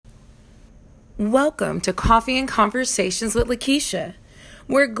Welcome to Coffee and Conversations with Lakeisha.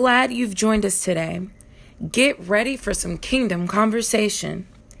 We're glad you've joined us today. Get ready for some kingdom conversation.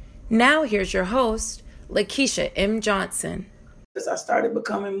 Now here's your host, Lakeisha M. Johnson. As I started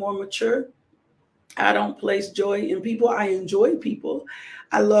becoming more mature, I don't place joy in people. I enjoy people.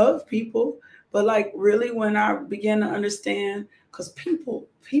 I love people. But really when I began to understand, because people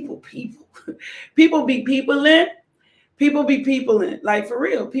be peopling. People be peopling. Like for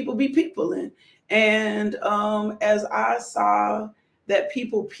real, people be peopling. And as I saw that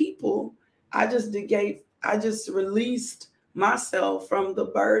people, I just released myself from the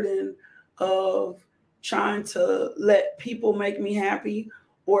burden of trying to let people make me happy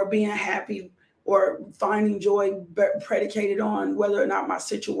or being happy or finding joy predicated on whether or not my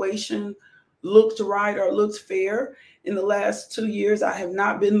situation looked right or looked fair. In the last 2 years, it has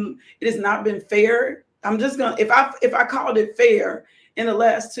not been fair. I'm just gonna, if I called it fair in the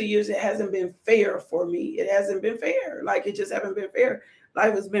last 2 years, it hasn't been fair for me. It hasn't been fair. It just hasn't been fair.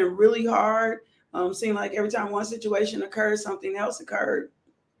 Life has been really hard. Seemed like every time one situation occurred, something else occurred.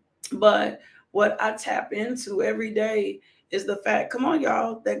 But what I tap into every day is the fact, come on,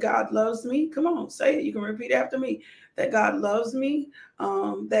 y'all, that God loves me. Come on, say it. You can repeat after me. That God loves me,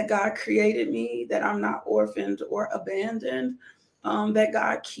 that God created me, that I'm not orphaned or abandoned, that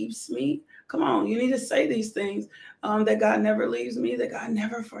God keeps me. Come on, you need to say these things, that God never leaves me, that God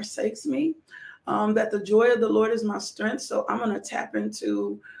never forsakes me, that the joy of the Lord is my strength. So I'm going to tap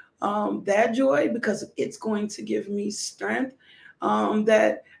into that joy because it's going to give me strength,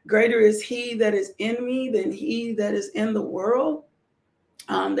 that greater is he that is in me than he that is in the world.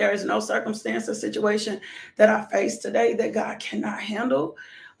 There is no circumstance or situation that I face today that God cannot handle.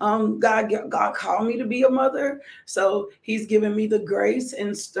 God called me to be a mother. So he's given me the grace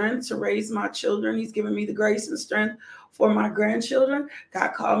and strength to raise my children. He's given me the grace and strength for my grandchildren.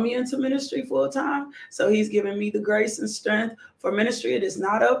 God called me into ministry full time. So he's given me the grace and strength for ministry. It is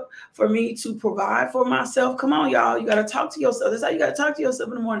not up for me to provide for myself. Come on, y'all. You got to talk to yourself. That's how you got to talk to yourself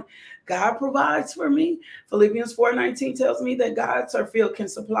in the morning. God provides for me. Philippians 4:19 tells me that God's field can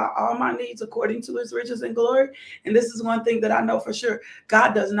supply all my needs according to his riches and glory. And this is one thing that I know for sure.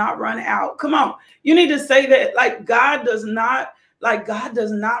 God does not run out. Come on. You need to say that God does not run out. God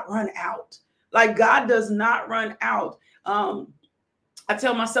does not run out. I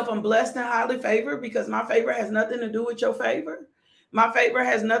tell myself I'm blessed and highly favored because my favor has nothing to do with your favor. My favor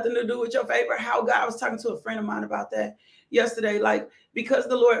has nothing to do with your favor. I was talking to a friend of mine about that yesterday. Because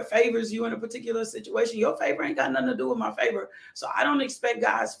the Lord favors you in a particular situation, your favor ain't got nothing to do with my favor. So I don't expect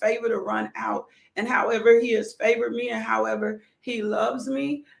God's favor to run out. And however he has favored me and however he loves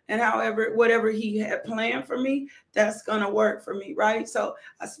me and however, whatever he had planned for me, that's going to work for me, right? So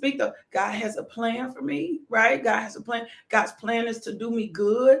I speak God has a plan for me, right? God has a plan. God's plan is to do me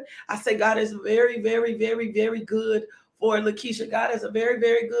good. I say God is very, very, very, very good for Lakeisha. God is a very,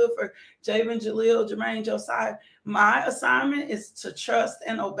 very good for Javen, Jaleel, Jermaine, Josiah. My assignment is to trust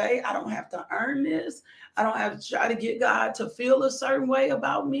and obey. I don't have to earn this. I don't have to try to get God to feel a certain way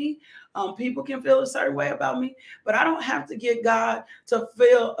about me. People can feel a certain way about me, but I don't have to get God to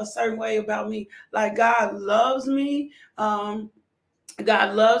feel a certain way about me. God loves me.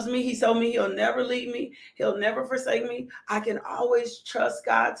 God loves me. He told me he'll never leave me. He'll never forsake me. I can always trust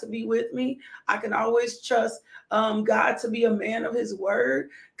God to be with me. I can always trust God to be a man of his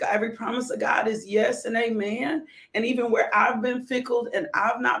word. Every promise of God is yes and amen. And even where I've been fickle and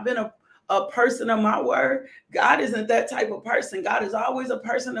I've not been a person of my word, God isn't that type of person. God is always a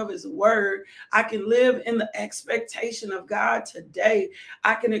person of his word. I can live in the expectation of God today.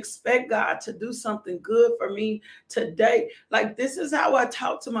 I can expect God to do something good for me today. This is how I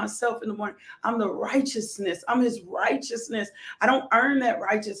talk to myself in the morning. I'm the righteousness. I'm his righteousness. I don't earn that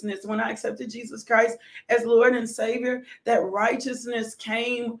righteousness. When I accepted Jesus Christ as Lord and Savior, that righteousness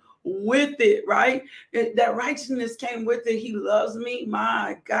came with it, right? That righteousness came with it. He loves me.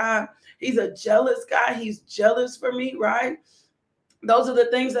 My God, he's a jealous God. He's jealous for me, right? Those are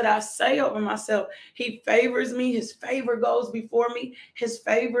the things that I say over myself. He favors me. His favor goes before me. His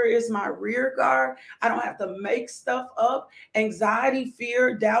favor is my rear guard. I don't have to make stuff up. Anxiety,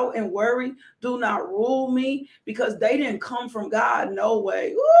 fear, doubt, and worry do not rule me because they didn't come from God. No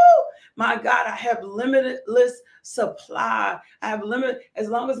way. Woo! My God, I have limitless supply. I have limited. As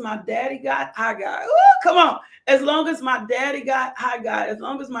long as my daddy got, I got. Woo! Come on. As long as my daddy got, I got. As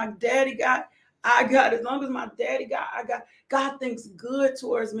long as my daddy got, I got. As long as my daddy got, I got. God thinks good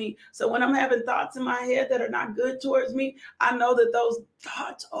towards me. So when I'm having thoughts in my head that are not good towards me, I know that those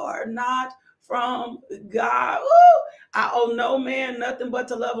thoughts are not from God. Woo! I owe no man nothing but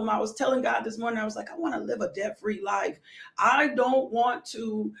to love him. I was telling God this morning, I was like, I want to live a debt-free life. I don't want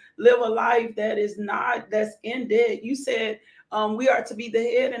to live a life that's in debt. You said we are to be the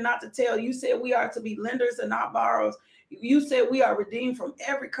head and not the tail. You said we are to be lenders and not borrowers. You said we are redeemed from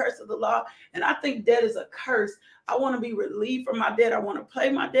every curse of the law. And I think debt is a curse. I want to be relieved from my debt. I want to pay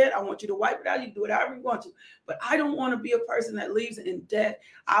my debt. I want you to wipe it out. You do it however you want to. But I don't want to be a person that leaves in debt.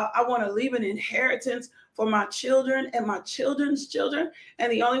 I want to leave an inheritance for my children and my children's children.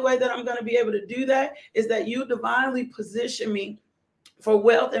 And the only way that I'm going to be able to do that is that you divinely position me for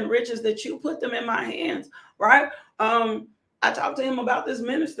wealth and riches, that you put them in my hands, right? I talked to him about this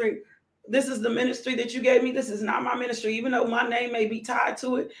ministry. This is the ministry that you gave me. This is not my ministry. Even though my name may be tied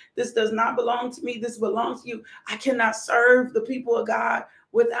to it, this does not belong to me. This belongs to you. I cannot serve the people of God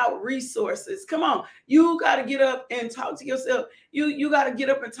without resources. Come on. You got to get up and talk to yourself. You got to get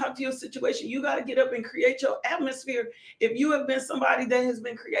up and talk to your situation. You got to get up and create your atmosphere. If you have been somebody that has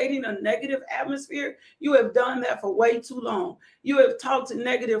been creating a negative atmosphere, you have done that for way too long. You have talked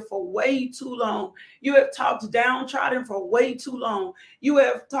negative for way too long. You have talked downtrodden for way too long. You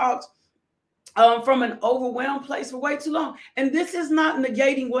have talked from an overwhelmed place for way too long. And this is not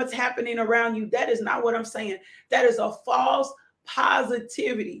negating what's happening around you. That is not what I'm saying. That is a false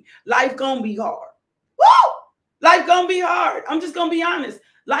positivity. Life gonna be hard. Woo! Life gonna be hard. I'm just gonna be honest.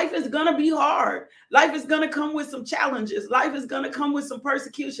 Life is gonna be hard. Life is gonna come with some challenges. Life is gonna come with some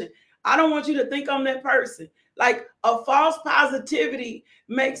persecution. I don't want you to think I'm that person. Like, a false positivity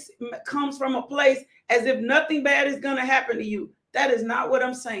comes from a place as if nothing bad is gonna happen to you. That is not what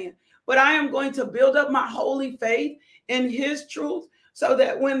I'm saying. But I am going to build up my holy faith in his truth so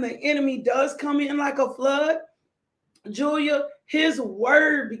that when the enemy does come in like a flood, Julia, his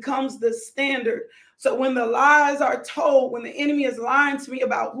word becomes the standard. So when the lies are told, when the enemy is lying to me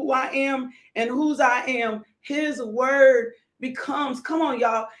about who I am and whose I am, his word becomes, come on,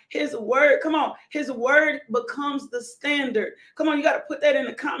 y'all, his word becomes the standard. Come on, you got to put that in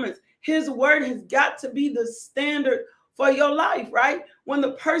the comments. His word has got to be the standard for your life, right? When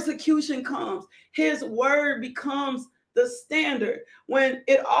the persecution comes, his word becomes the standard. When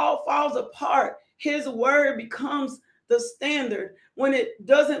it all falls apart, his word becomes the standard. When it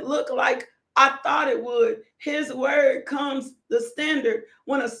doesn't look like I thought it would, his word comes the standard.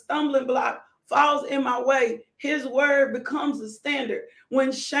 When a stumbling block falls in my way, his word becomes the standard.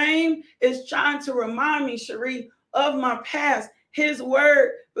 When shame is trying to remind me, Cherie, of my past, his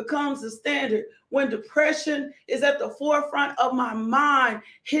word becomes the standard. When depression is at the forefront of my mind,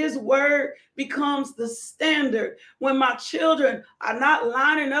 his word becomes the standard. When my children are not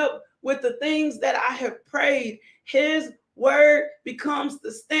lining up with the things that I have prayed, his word becomes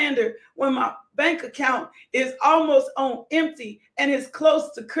the standard. When my bank account is almost on empty and is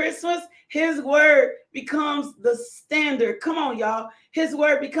close to Christmas, his word becomes the standard. Come on, y'all. His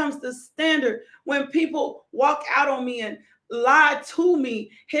word becomes the standard. When people walk out on me and lie to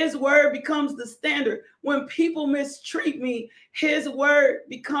me, his word becomes the standard. When people mistreat me, his word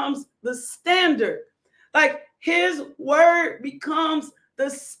becomes the standard. Like, his word becomes the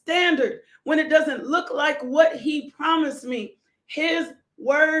standard. When it doesn't look like what he promised me, his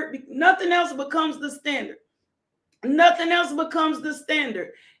word, nothing else becomes the standard. Nothing else becomes the standard.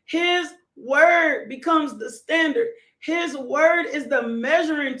 His word becomes the standard. His word is the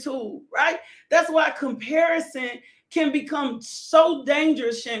measuring tool, right? That's why comparison can become so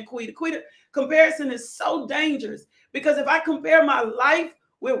dangerous, Shanquita. Comparison is so dangerous, because if I compare my life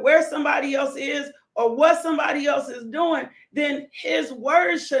with where somebody else is or what somebody else is doing, then his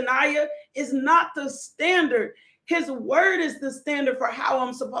word, Shania, is not the standard. His word is the standard for how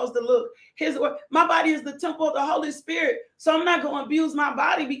I'm supposed to look. His word, my body is the temple of the Holy Spirit. So I'm not going to abuse my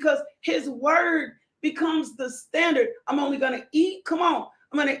body, because his word becomes the standard. I'm only going to eat. Come on.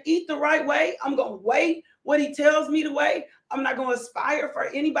 I'm going to eat the right way. I'm going to weigh what he tells me to weigh. I'm not going to aspire for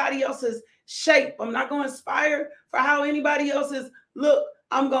anybody else's shape. I'm not going to aspire for how anybody else's look.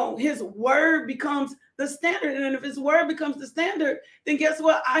 His word becomes the standard. And if his word becomes the standard, then guess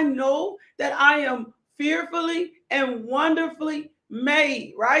what? I know that I am fearfully and wonderfully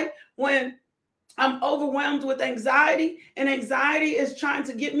made, right? When I'm overwhelmed with anxiety, and anxiety is trying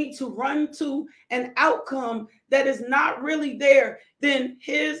to get me to run to an outcome that is not really there, then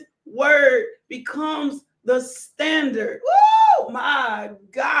his word becomes the standard. Woo! My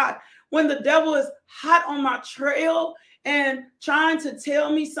God. When the devil is hot on my trail and trying to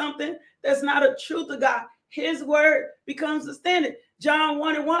tell me something that's not a truth of God, his word becomes the standard. John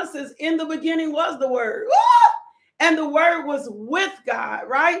 1:1 says, in the beginning was the word. Woo! And the word was with God,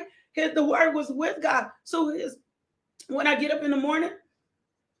 right? The word was with God. So when I get up in the morning,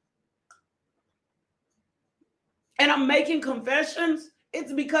 and I'm making confessions,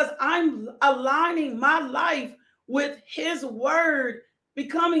 it's because I'm aligning my life with his word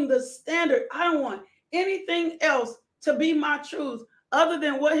becoming the standard. I don't want anything else to be my truth other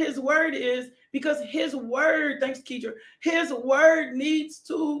than what his word is, because his word, thanks Keidra, his word needs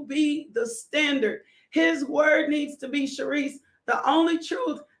to be the standard. His word needs to be, Sharice, the only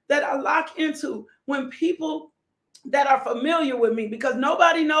truth that I lock into when people that are familiar with me, because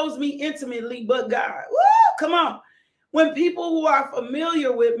nobody knows me intimately but God. Woo, come on. When people who are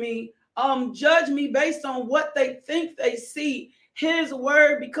familiar with me judge me based on what they think they see, his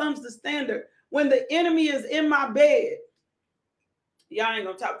word becomes the standard. When the enemy is in my bed, y'all ain't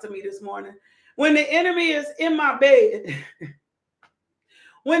gonna talk to me this morning. When the enemy is in my bed,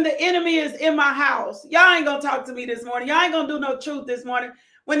 when the enemy is in my house, y'all ain't gonna talk to me this morning. Y'all ain't gonna do no truth this morning.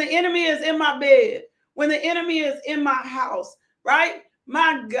 When the enemy is in my bed, when the enemy is in my house, right?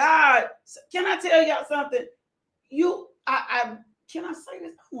 My God, can I tell y'all something? Can I say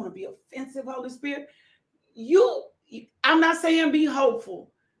this? I don't want to be offensive, Holy Spirit. I'm not saying be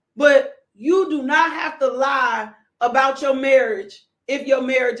hopeful, but you do not have to lie about your marriage if your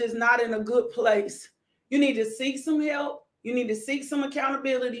marriage is not in a good place. You need to seek some help. You need to seek some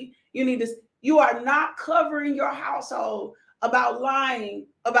accountability. You are not covering your household about lying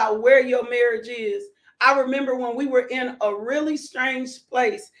about where your marriage is. I remember when we were in a really strange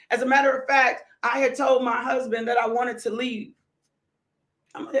place. As a matter of fact, I had told my husband that I wanted to leave.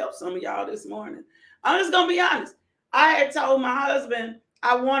 I'm going to help some of y'all this morning. I'm just going to be honest. I had told my husband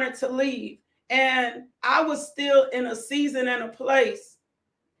I wanted to leave. And I was still in a season and a place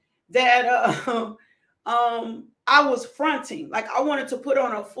that I was fronting. Like I wanted to put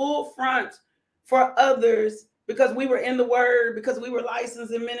on a full front for others because we were in the word, because we were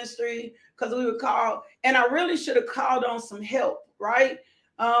licensed in ministry, because we were called. And I really should have called on some help, right?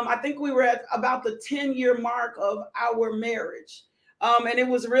 I think we were at about the 10-year mark of our marriage. And it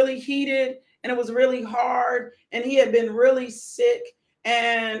was really heated and it was really hard. And he had been really sick.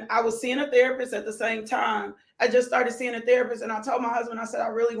 And I was seeing a therapist at the same time. I just started seeing a therapist and I told my husband, I said, I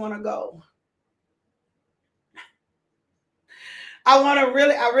really want to go. I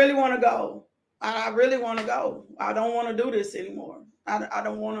really want to go. I really want to go. I don't want to do this anymore. I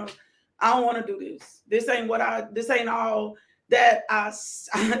don't want to do this. This ain't all that I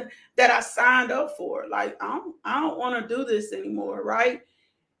signed up for. Like, I don't want to do this anymore, right?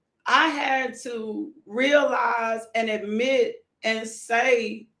 I had to realize and admit and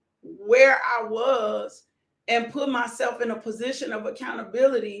say where I was and put myself in a position of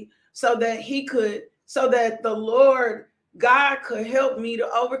accountability so that the Lord God could help me to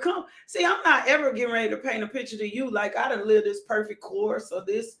overcome. See, I'm not ever getting ready to paint a picture to you like I done lived this perfect course or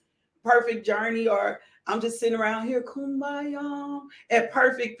this perfect journey, or I'm just sitting around here kumbaya at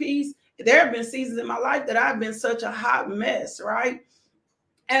perfect peace. There have been seasons in my life that I've been such a hot mess, right?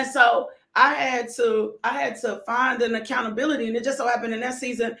 And so I had to find an accountability, and it just so happened in that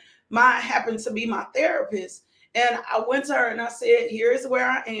season, happened to be my therapist. And I went to her and I said, "Here's where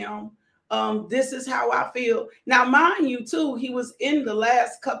I am. This is how I feel." Now, mind you, too, he was in the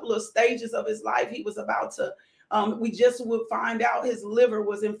last couple of stages of his life. He was about to. We just would find out his liver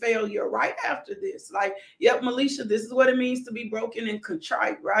was in failure right after this. Like, yep, Melisha, this is what it means to be broken and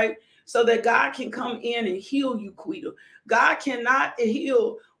contrite, right? So that God can come in and heal you, Quita. God cannot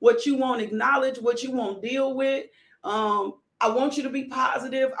heal what you won't acknowledge, what you won't deal with. I want you to be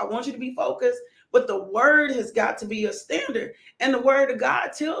positive. I want you to be focused. But the word has got to be a standard. And the word of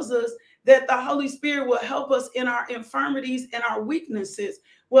God tells us that the Holy Spirit will help us in our infirmities and our weaknesses.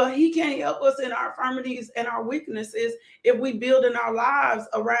 Well, he can't help us in our infirmities and our weaknesses if we build in our lives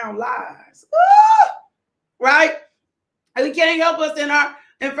around lies. Woo! Right? And he can't help us in our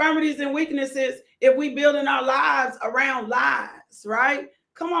infirmities and weaknesses if we build in our lives around lies, right?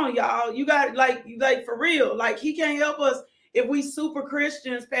 Come on, y'all. You got like for real. Like, he can't help us if we super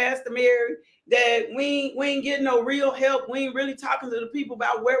Christians, Pastor Mary, that we ain't getting no real help. We ain't really talking to the people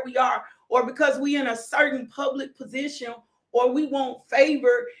about where we are, or because we in a certain public position, or we want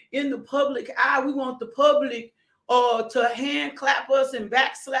favor in the public eye. We want the public to hand clap us and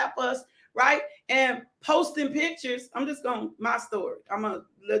back slap us, right? And posting pictures. My story. I'm going to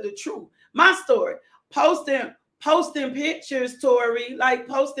let the truth. My story. Posting pictures, Tori, like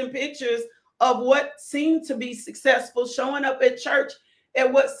posting pictures of what seemed to be successful, showing up at church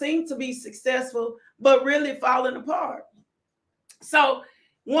at what seemed to be successful, but really falling apart. So,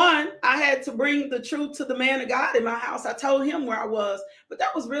 one, I had to bring the truth to the man of God in my house. I told him where I was, but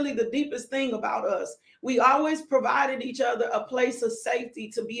that was really the deepest thing about us. We always provided each other a place of safety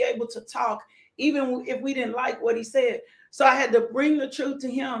to be able to talk, even if we didn't like what he said. So I had to bring the truth to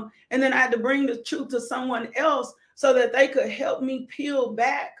him, and then I had to bring the truth to someone else so that they could help me peel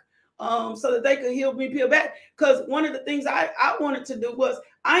back. So that they could help me peel back. Because one of the things I wanted to do was,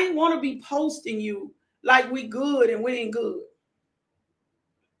 I ain't want to be posting you like we good and we ain't good.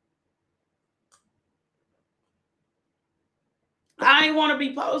 I ain't want to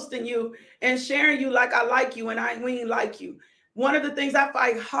be posting you and sharing you like I like you and we ain't like you. One of the things I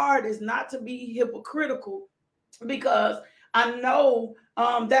fight hard is not to be hypocritical, because I know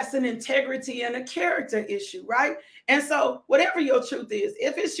that's an integrity and a character issue, right? And so whatever your truth is,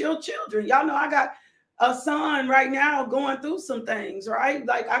 if it's your children, y'all know I got a son right now going through some things, right?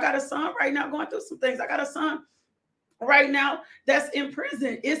 Like I got a son right now going through some things. I got a son right now that's in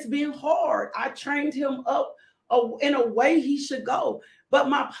prison. It's been hard. I trained him up in a way he should go. But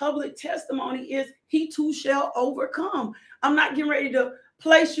my public testimony is he too shall overcome. I'm not getting ready to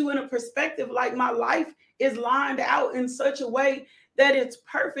place you in a perspective like my life is lined out in such a way that it's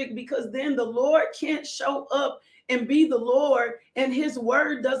perfect, because then the Lord can't show up and be the Lord and his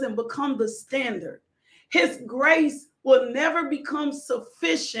word doesn't become the standard. His grace will never become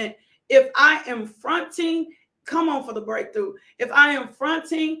sufficient if I am fronting. Come on for the breakthrough. If I am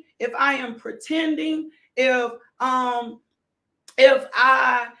fronting, if I am pretending, if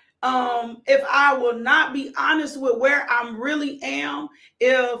I will not be honest with where I really am,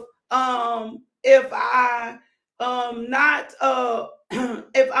 if I not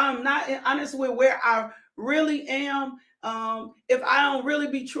if I'm not honest with where I really am, if I don't really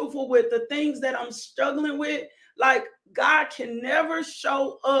be truthful with the things that I'm struggling with, like God can never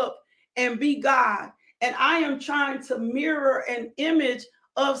show up and be God. And I am trying to mirror an image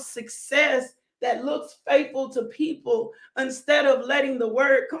of success that looks faithful to people instead of letting the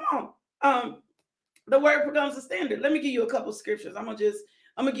word, come on, the word becomes the standard. Let me give you a couple scriptures. I'm gonna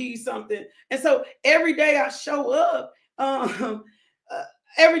give you something. And so every day I show up,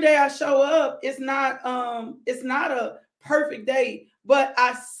 it's not a perfect day, but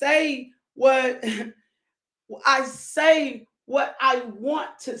I say what I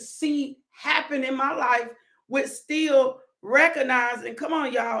want to see happen in my life with still recognizing, come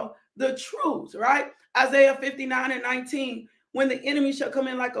on, y'all, the truth, right? Isaiah 59:19, when the enemy shall come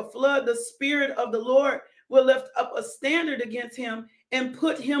in like a flood, the Spirit of the Lord will lift up a standard against him and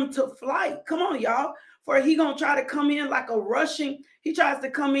put him to flight. Come on, y'all. For he gonna try to come in like a rushing, he tries to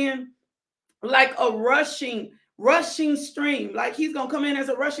come in like a rushing stream. Like he's gonna come in as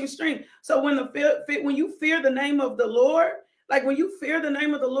a rushing stream. So when you fear the name of the Lord, like when you fear the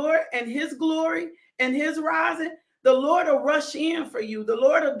name of the Lord and his glory and his rising, the Lord will rush in for you. The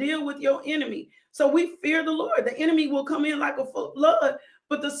Lord will deal with your enemy. So we fear the Lord. The enemy will come in like a flood,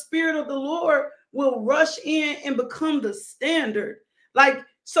 but the Spirit of the Lord will rush in and become the standard. Like,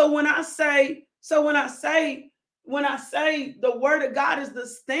 so when I say the word of God is the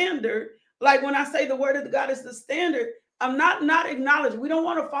standard, like when I say the word of God is the standard, I'm not acknowledging. We don't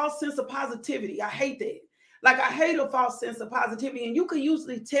want a false sense of positivity. I hate that. Like I hate a false sense of positivity, and you can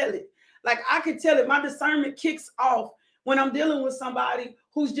usually tell it. Like I can tell it. My discernment kicks off when I'm dealing with somebody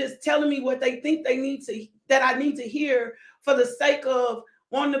who's just telling me what they think I need to hear for the sake of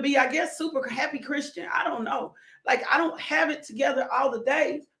wanting to be, I guess, super happy Christian. I don't know. Like I don't have it together all the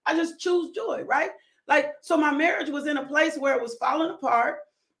days. I just choose joy, right? Like, so my marriage was in a place where it was falling apart.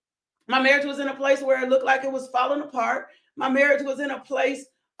 My marriage was in a place where it looked like it was falling apart. My marriage was in a place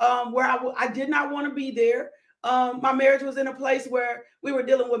where I did not want to be there. My marriage was in a place where we were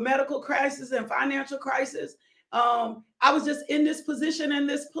dealing with medical crisis and financial crisis. I was just in this position, in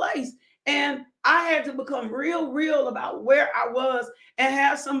this place. And I had to become real about where I was and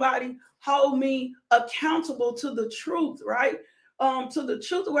have somebody hold me accountable to the truth, right? To the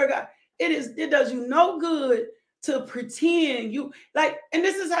truth of where God, it does you no good to pretend you like, and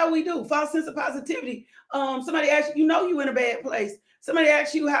this is how we do false sense of positivity. Somebody asks you, you in a bad place. Somebody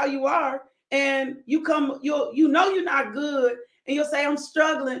asks you how you are, and you come, you're not good, and you'll say, I'm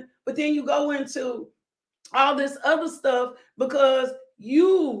struggling, but then you go into all this other stuff because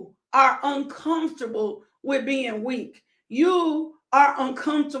you are uncomfortable with being weak. You are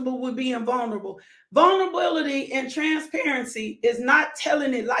uncomfortable with being vulnerable. Vulnerability and transparency is not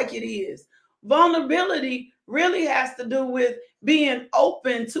telling it like it is. Vulnerability really has to do with being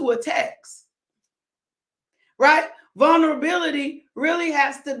open to attacks, right? Vulnerability really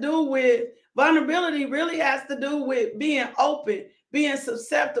has to do with being open, being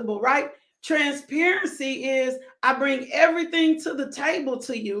susceptible, right? Transparency is I bring everything to the table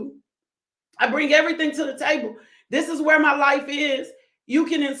to you. I bring everything to the table. This is where my life is. You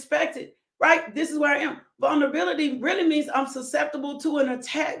can inspect it, right? This is where I am. Vulnerability really means I'm susceptible to an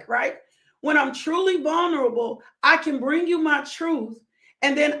attack, right? When I'm truly vulnerable, I can bring you my truth,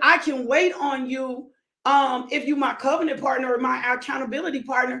 and then I can wait on you If you my covenant partner or my accountability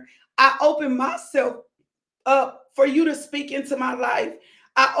partner, I open myself up for you to speak into my life.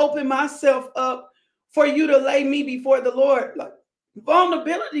 I open myself up for you to lay me before the Lord. Like,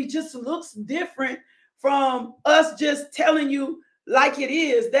 vulnerability just looks different from us just telling you like it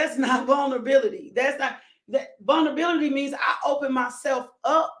is. That's not vulnerability. That's not that. Vulnerability means I open myself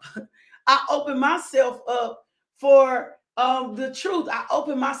up. I open myself up for the truth. I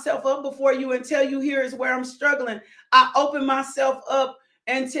open myself up before you and tell you here is where I'm struggling. I open myself up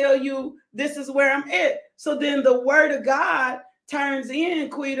and tell you this is where I'm at. So then the word of God turns in,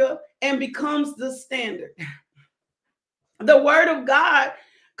 Quita, and becomes the standard. The word of God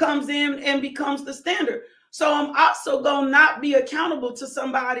comes in and becomes the standard. So I'm also going to not be accountable to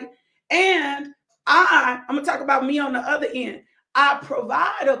somebody. And I'm going to talk about me on the other end. I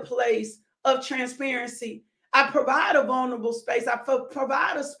provide a place of transparency. I provide a vulnerable space. I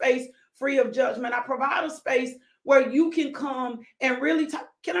provide a space free of judgment. I provide a space where you can come and really talk.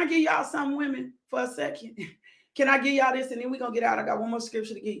 Can I give y'all some women for a second? Can I give y'all this? And then we're going to get out. I got one more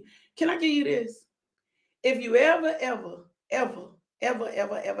scripture to give you. Can I give you this? If you ever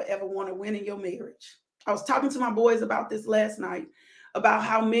want to win in your marriage, I was talking to my boys about this last night, about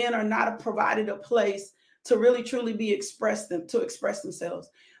how men are not provided a place to really truly be express themselves.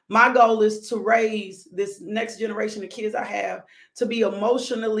 My goal is to raise this next generation of kids I have to be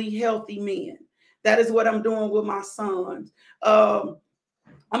emotionally healthy men. That is what I'm doing with my sons.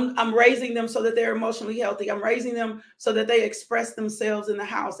 I'm raising them so that they're emotionally healthy. I'm raising them so that they express themselves in the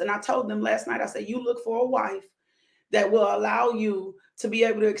house. And I told them last night, I said, you look for a wife that will allow you to be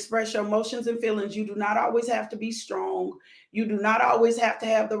able to express your emotions and feelings. You do not always have to be strong. You do not always have to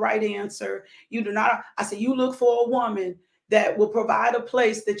have the right answer. You do not. I said, you look for a woman that will provide a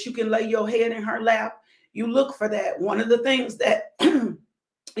place that you can lay your head in her lap. You look for that. One of the things that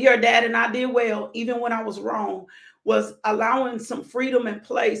your dad and I did well, even when I was wrong, was allowing some freedom and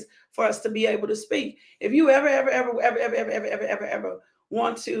place for us to be able to speak. If you ever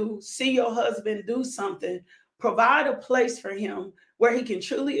want to see your husband do something, provide a place for him where he can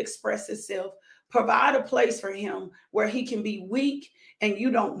truly express himself. Provide a place for him where he can be weak and you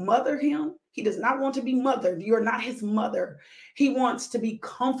don't mother him. He does not want to be mothered. You're not his mother. He wants to be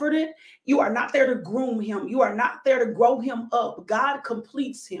comforted. You are not there to groom him. You are not there to grow him up. God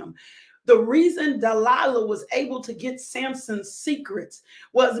completes him. The reason Delilah was able to get Samson's secrets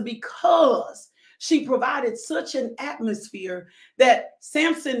was because she provided such an atmosphere that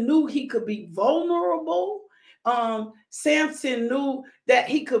Samson knew he could be vulnerable. Samson knew that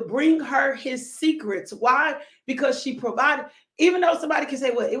he could bring her his secrets. Why? Because she provided, even though somebody can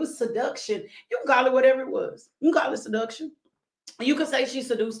say, well, it was seduction. You can call it whatever it was. You can call it seduction. You can say she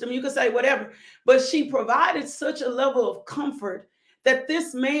seduced him. You can say whatever. But she provided such a level of comfort that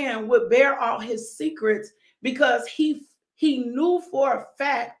this man would bear all his secrets because he knew for a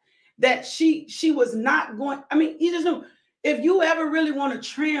fact that she was not going. I mean, he just knew. If you ever really want to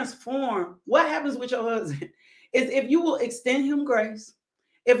transform, what happens with your husband is if you will extend him grace,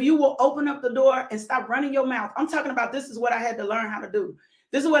 if you will open up the door and stop running your mouth. I'm talking about this is what I had to learn how to do.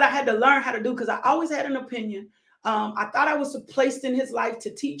 This is what I had to learn how to do because I always had an opinion. I thought I was placed in his life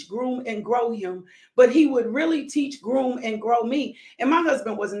to teach, groom, and grow him, but he would really teach, groom, and grow me. And my late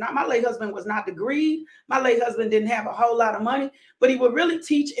husband was not degreed. My late husband didn't have a whole lot of money, but he would really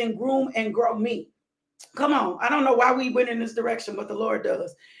teach and groom and grow me. Come on. I don't know why we went in this direction, but the Lord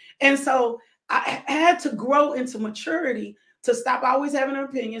does. And so I had to grow into maturity to stop always having an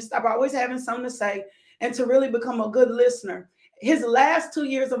opinion, stop always having something to say, and to really become a good listener. His last 2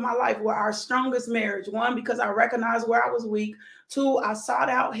 years of my life were our strongest marriage. 1, because I recognized where I was weak. 2, I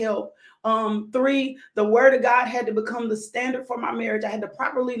sought out help. 3, the word of God had to become the standard for my marriage. I had to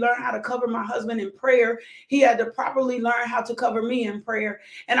properly learn how to cover my husband in prayer. He had to properly learn how to cover me in prayer.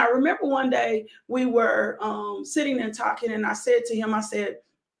 And I remember one day we were sitting and talking, and I said to him, I said,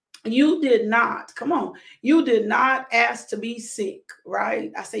 you did not ask to be sick,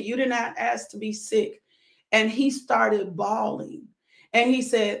 right? I said, you did not ask to be sick. And he started bawling. And he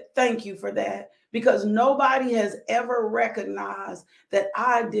said, thank you for that. Because nobody has ever recognized that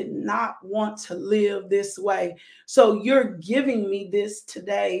I did not want to live this way. So you're giving me this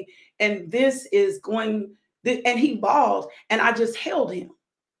today. And this is going, and he bawled, and I just held him.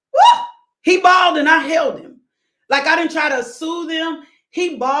 Woo! He bawled and I held him. Like I didn't try to soothe him.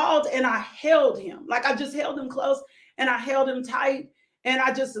 He bawled and I held him. Like I just held him close and I held him tight. And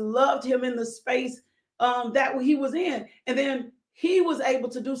I just loved him in the space that he was in. And then he was able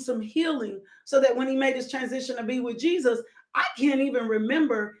to do some healing so that when he made his transition to be with Jesus, I can't even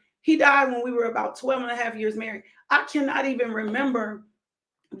remember. He died when we were about 12 and a half years married. I cannot even remember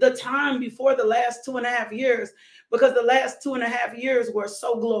the time before the last 2.5 years, because the last 2.5 years were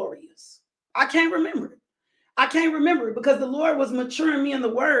so glorious. I can't remember it. I can't remember it because the Lord was maturing me in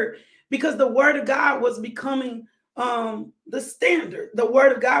the word, because the word of God was becoming the standard. The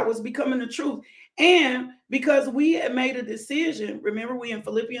word of God was becoming the truth. And because we had made a decision, remember we in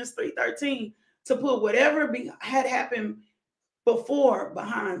Philippians 3:13, to put whatever had happened before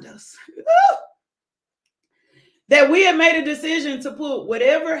behind us. That we had made a decision to put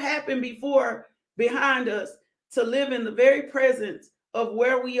whatever happened before behind us, to live in the very presence of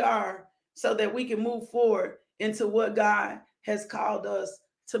where we are, so that we can move forward into what God has called us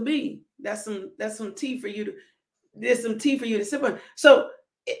to be. That's some tea for you to, there's some tea for you to sip on. So,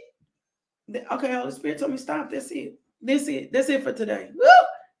 okay, Holy Spirit told me stop. That's it. That's it for today. Woo!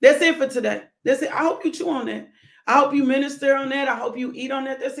 That's it for today. That's it. I hope you chew on that. I hope you minister on that. I hope you eat on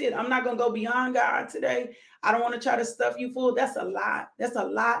that. That's it. I'm not going to go beyond God today. I don't want to try to stuff you full. That's a lot. That's a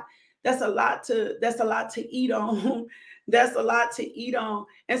lot. That's a lot to eat on. That's a lot to eat on.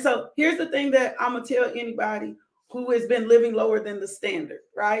 And so here's the thing that I'm going to tell anybody who has been living lower than the standard,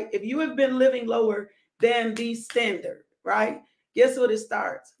 right? If you have been living lower than the standard, right? Guess what? It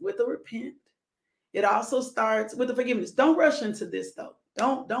starts with the repent. It also starts with the forgiveness. Don't rush into this though.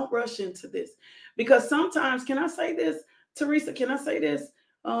 Don't rush into this, because sometimes, can I say this, Teresa? Can I say this?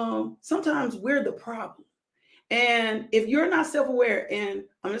 Sometimes we're the problem. And if you're not self-aware, and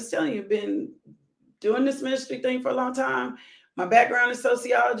I'm just telling you, I've been doing this ministry thing for a long time. My background is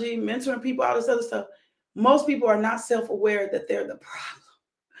sociology, mentoring people, all this other stuff. Most people are not self-aware that they're the problem.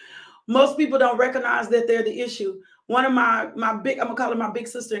 Most people don't recognize that they're the issue. One of my big, I'm gonna call her my big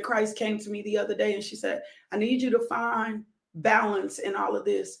sister in Christ, came to me the other day and she said, I need you to find balance in all of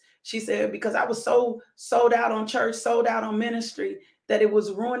this. She said, because I was so sold out on church, sold out on ministry, that it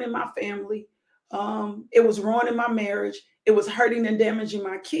was ruining my family. It was ruining my marriage. It was hurting and damaging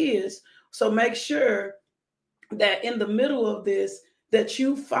my kids. So make sure that in the middle of this, that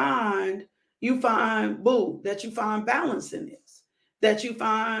you find balance in this, that you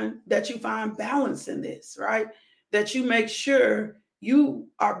find balance in this, right? That you make sure you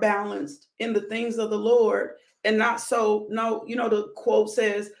are balanced in the things of the Lord, and not the quote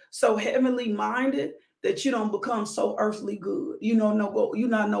says, so heavenly minded that you don't become so earthly good. You're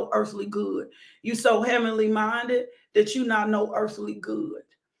not no earthly good. You so heavenly minded that you not no earthly good.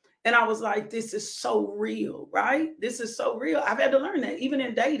 And I was like, this is so real, right? This is so real. I've had to learn that even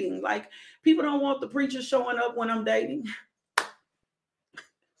in dating. Like, people don't want the preacher showing up when I'm dating.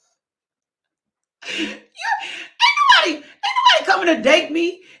 Ain't nobody coming to date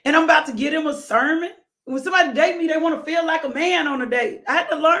me and I'm about to get him a sermon. When somebody date me, they want to feel like a man on a date. I had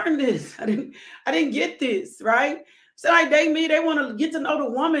to learn this. I didn't get this, right? Somebody date me, they want to get to know the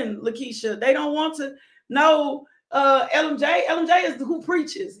woman, Lakeisha. They don't want to know LMJ. LMJ is who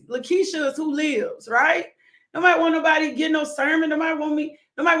preaches. Lakeisha is who lives, right? Nobody want nobody get no sermon. Nobody want me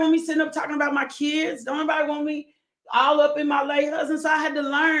sitting up talking about my kids. Don't nobody want me all up in my late husband. So I had to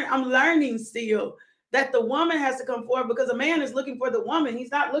learn. I'm learning still that the woman has to come forward, because a man is looking for the woman.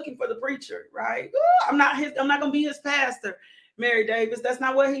 He's not looking for the preacher, right? Ooh, I'm not going to be his pastor, Mary Davis. That's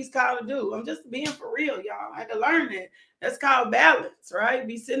not what he's called to do. I'm just being for real, y'all. I had to learn that. That's called balance, right?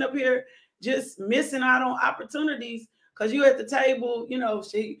 Be sitting up here just missing out on opportunities because you at the table, you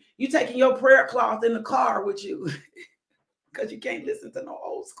taking your prayer cloth in the car with you because you can't listen to no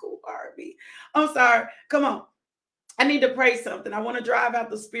old school R&B. I'm sorry. Come on. I need to pray something. I want to drive out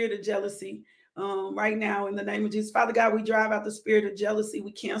the spirit of jealousy right now in the name of Jesus. Father God, we drive out the spirit of jealousy.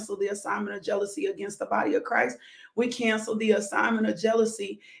 We cancel the assignment of jealousy against the body of Christ. We cancel the assignment of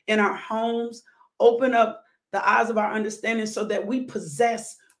jealousy in our homes. Open up the eyes of our understanding so that we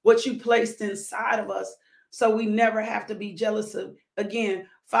possess what you placed inside of us, so we never have to be jealous of again.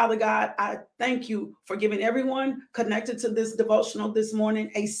 Father God, I thank you for giving everyone connected to this devotional this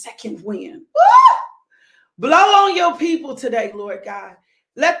morning a second wind. Woo! Blow on your people today, Lord God.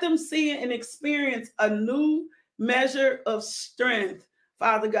 Let them see and experience a new measure of strength,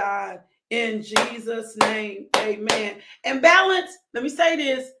 Father God, in Jesus' name, amen. And balance, let me say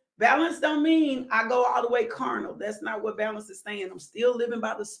this, balance don't mean I go all the way carnal. That's not what balance is saying. I'm still living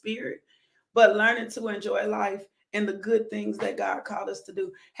by the Spirit, but learning to enjoy life and the good things that God called us to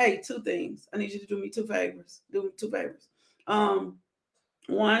do. Hey, two things. I need you to do me two favors. Do me two favors.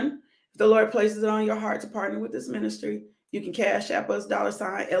 One, if the Lord places it on your heart to partner with this ministry, you can cash app us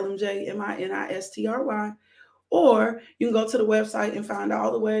 $LMJ MINISTRY, or you can go to the website and find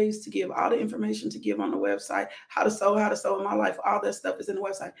all the ways to give, all the information to give on the website, how to sow in my life. All that stuff is in the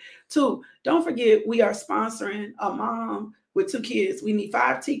website. Two, don't forget, we are sponsoring a mom with 2 kids. We need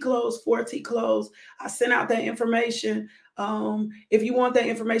 5 tea clothes, 4 tea clothes. I sent out that information If you want that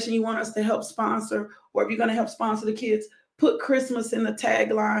information, you want us to help sponsor, or if you're going to help sponsor the kids, put Christmas in the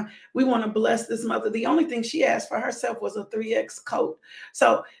tagline. We want to bless this mother. The only thing she asked for herself was a 3X coat.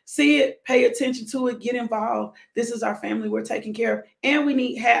 So see it, pay attention to it, get involved. This is our family we're taking care of. And we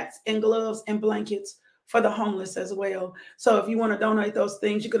need hats and gloves and blankets for the homeless as well. So if you want to donate those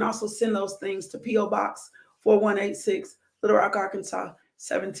things, you can also send those things to P.O. Box 4186, Little Rock, Arkansas,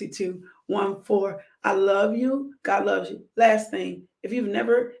 72214. I love you. God loves you. Last thing, if you've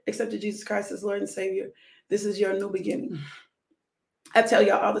never accepted Jesus Christ as Lord and Savior, this is your new beginning. I tell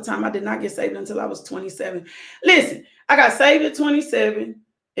y'all all the time, I did not get saved until I was 27. Listen, I got saved at 27,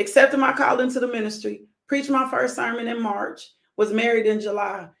 accepted my call into the ministry, preached my first sermon in March, was married in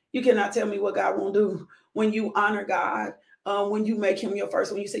July. You cannot tell me what God won't do when you honor God, when you make him your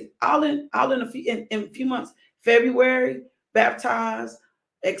first, when you say all in a few months, February, baptized,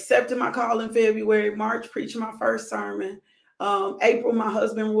 accepted my call in February, March, preached my first sermon. April, my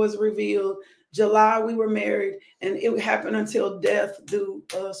husband was revealed. July, we were married, and it happened until death do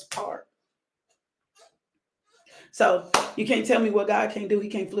us part. So you can't tell me what God can't do. He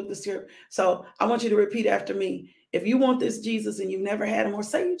can't flip the script. So I want you to repeat after me. If you want this Jesus and you've never had him, or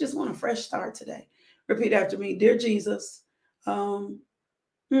say you just want a fresh start today, repeat after me. Dear Jesus, I'm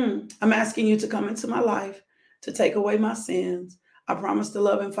asking you to come into my life to take away my sins. I promise to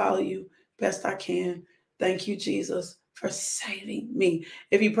love and follow you best I can. Thank you, Jesus, for saving me.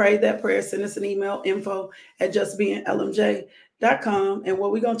 If you prayed that prayer, send us an email, info@justbeinglmj.com. And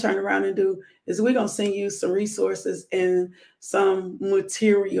what we're going to turn around and do is we're going to send you some resources and some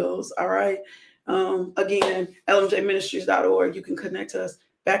materials. All right. Again, lmjministries.org. You can connect to us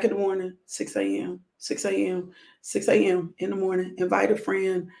back in the morning, 6 a.m. in the morning. Invite a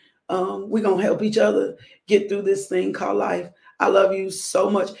friend. We're going to help each other get through this thing called life. I love you so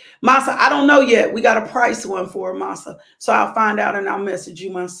much. Masa, I don't know yet. We got a price one for Masa. So I'll find out and I'll message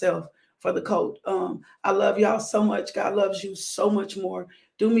you myself for the coat. I love y'all so much. God loves you so much more.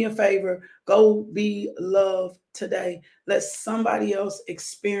 Do me a favor. Go be loved today. Let somebody else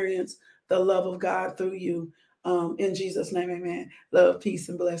experience the love of God through you. In Jesus' name, amen. Love, peace,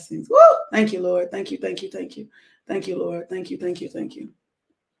 and blessings. Woo! Thank you, Lord. Thank you, thank you, thank you. Thank you, Lord. Thank you, thank you, thank you.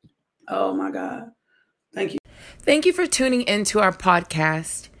 Oh, my God. Thank you. Thank you for tuning into our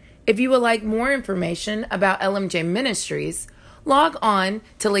podcast. If you would like more information about LMJ Ministries, log on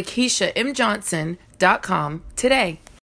to LakeishaMJohnson.com today.